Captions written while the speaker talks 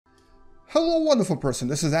Hello wonderful person,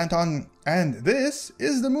 this is Anton, and this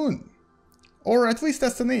is the moon. Or at least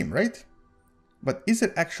that's the name, right? But is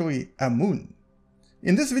it actually a moon?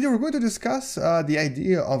 In this video we're going to discuss the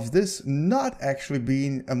idea of this not actually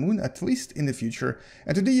being a moon, at least in the future.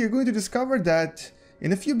 And today you're going to discover that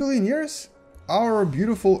in a few billion years, our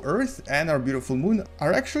beautiful Earth and our beautiful moon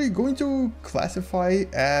are actually going to classify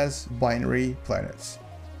as binary planets.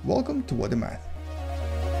 Welcome to What the Math.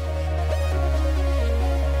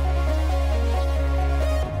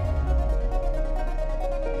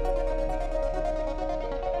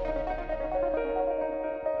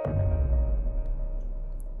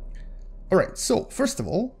 Alright, so first of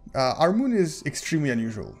all, our moon is extremely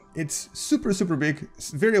unusual. It's super big,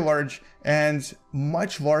 very large, and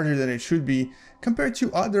much larger than it should be compared to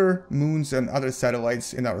other moons and other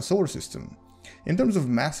satellites in our solar system. In terms of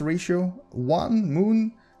mass ratio, one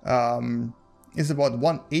moon is about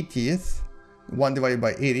 1/80th, 1 divided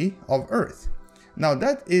by 80, of Earth. Now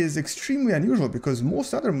that is extremely unusual because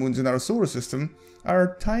most other moons in our solar system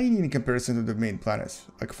are tiny in comparison to the main planets.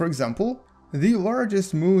 Like for example, the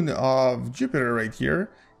largest moon of Jupiter right here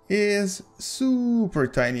is super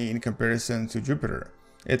tiny in comparison to Jupiter.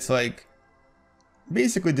 It's like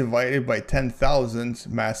basically divided by 10,000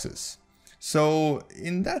 masses. So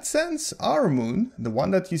in that sense, our moon, the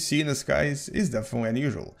one that you see in the skies, is definitely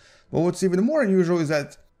unusual. But what's even more unusual is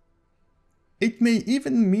that it may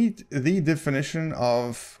even meet the definition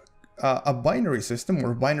of a binary system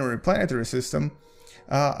or binary planetary system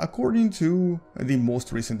according to the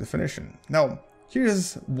most recent definition. Now,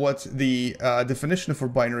 here's what the definition for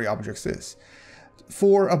binary objects is.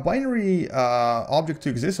 For a binary object to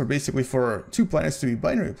exist, or basically for two planets to be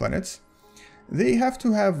binary planets, they have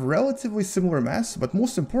to have relatively similar mass, but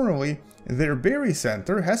most importantly, their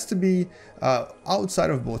barycenter has to be outside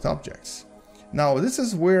of both objects. Now, this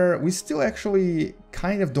is where we still actually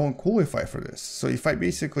kind of don't qualify for this. So if I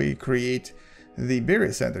basically create the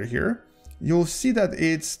barycenter here, you'll see that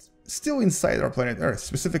it's still inside our planet Earth,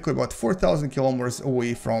 specifically about 4,000 kilometers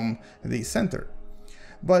away from the center.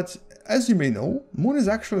 But as you may know, Moon is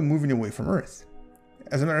actually moving away from Earth.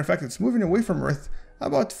 As a matter of fact, it's moving away from Earth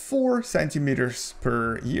about 4 centimeters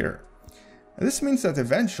per year. And this means that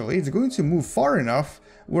eventually it's going to move far enough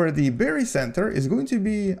where the barycenter is going to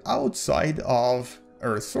be outside of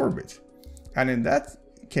Earth's orbit. And in that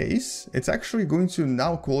case, it's actually going to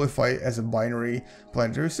now qualify as a binary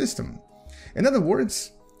planetary system. In other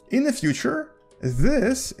words, in the future,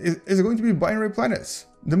 this is going to be binary planets.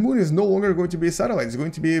 The moon is no longer going to be a satellite, it's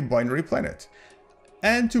going to be a binary planet.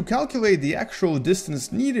 And to calculate the actual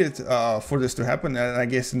distance needed for this to happen, and I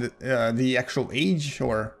guess the actual age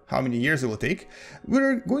or how many years it will take,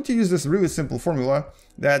 we're going to use this really simple formula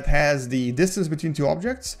that has the distance between two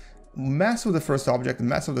objects, mass of the first object,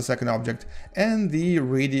 mass of the second object, and the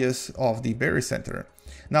radius of the barycenter.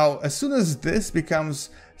 Now, as soon as this becomes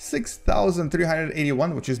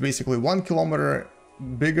 6,381, which is basically 1 kilometer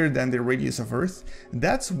bigger than the radius of Earth,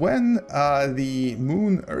 that's when the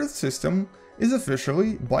Moon-Earth system is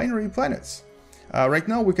officially binary planets. Right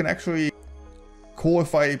now, we can actually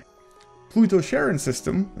qualify Pluto-Charon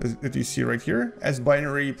system, that you see right here, as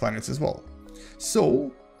binary planets as well.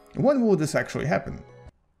 So, when will this actually happen?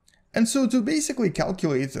 And so to basically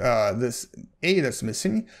calculate this A that's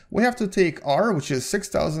missing, we have to take R, which is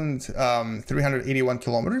 6,381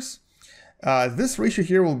 kilometers. This ratio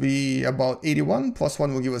here will be about 81, plus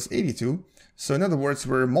 1 will give us 82. So in other words,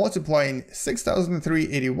 we're multiplying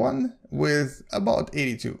 6,381 with about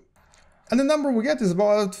 82. And the number we get is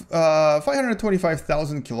about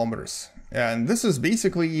 525,000 kilometers. And this is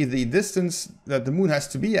basically the distance that the moon has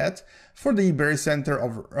to be at for the barycenter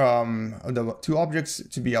of the two objects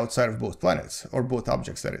to be outside of both planets, or both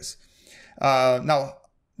objects, that is. Now,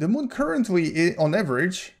 the moon currently is, on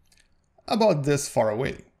average, about this far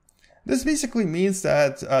away. This basically means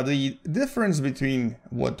that the difference between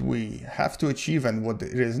what we have to achieve and what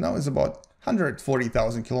it is now is about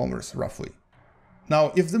 140,000 kilometers, roughly.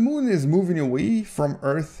 Now, if the moon is moving away from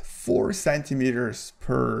Earth 4 centimeters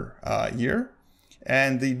per year,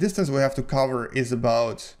 and the distance we have to cover is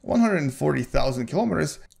about 140,000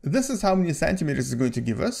 kilometers, this is how many centimeters it's going to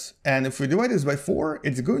give us. And if we divide this by 4,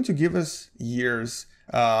 it's going to give us years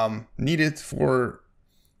needed for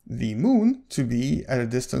the moon to be at a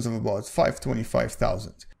distance of about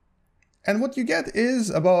 525,000. And what you get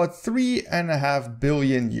is about 3.5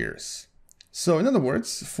 billion years. So in other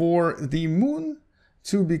words, for the moon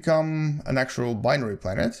to become an actual binary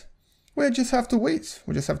planet, we just have to wait.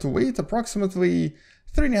 We just have to wait approximately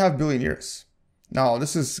 3.5 billion years. Now,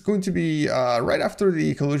 this is going to be right after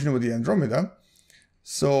the collision with the Andromeda,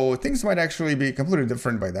 So things might actually be completely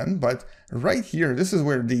different by then, but right here, this is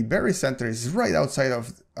where the barycenter is right outside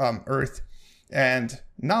of Earth, and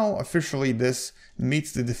now officially this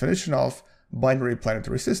meets the definition of binary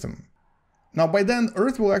planetary system. Now by then,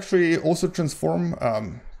 Earth will actually also transform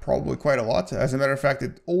probably quite a lot. As a matter of fact,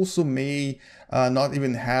 it also may not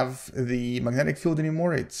even have the magnetic field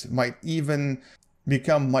anymore. It might even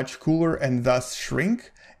become much cooler and thus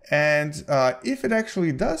shrink. And if it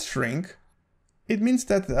actually does shrink, it means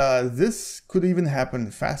that this could even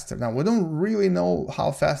happen faster. Now, we don't really know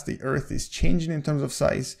how fast the Earth is changing in terms of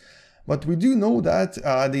size, but we do know that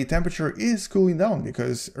the temperature is cooling down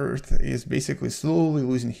because Earth is basically slowly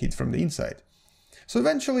losing heat from the inside. So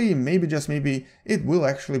eventually, maybe, just maybe, it will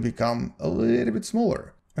actually become a little bit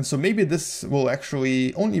smaller. And so maybe this will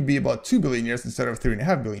actually only be about 2 billion years instead of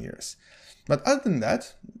 3.5 billion years. But other than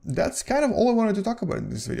that, that's kind of all I wanted to talk about in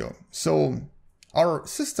this video. So our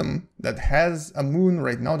system that has a moon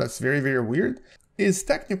right now that's very, very weird is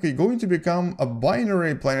technically going to become a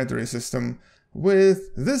binary planetary system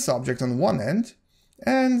with this object on one end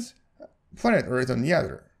and planet Earth on the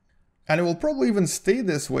other. And it will probably even stay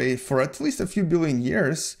this way for at least a few billion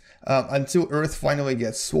years until Earth finally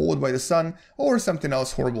gets swallowed by the sun or something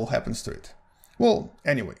else horrible happens to it. Well,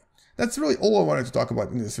 anyway, that's really all I wanted to talk about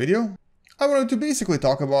in this video. I wanted to basically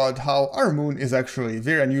talk about how our moon is actually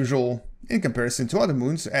very unusual in comparison to other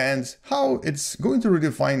moons and how it's going to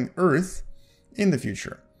redefine Earth in the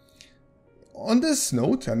future. On this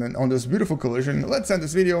note, and then on this beautiful collision, let's end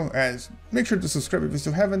this video and make sure to subscribe if you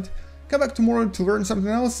still haven't. Come back tomorrow to learn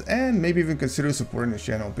something else and maybe even consider supporting this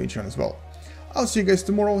channel on Patreon as well. I'll see you guys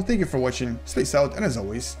tomorrow. Thank you for watching, space out, and as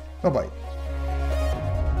always, bye bye.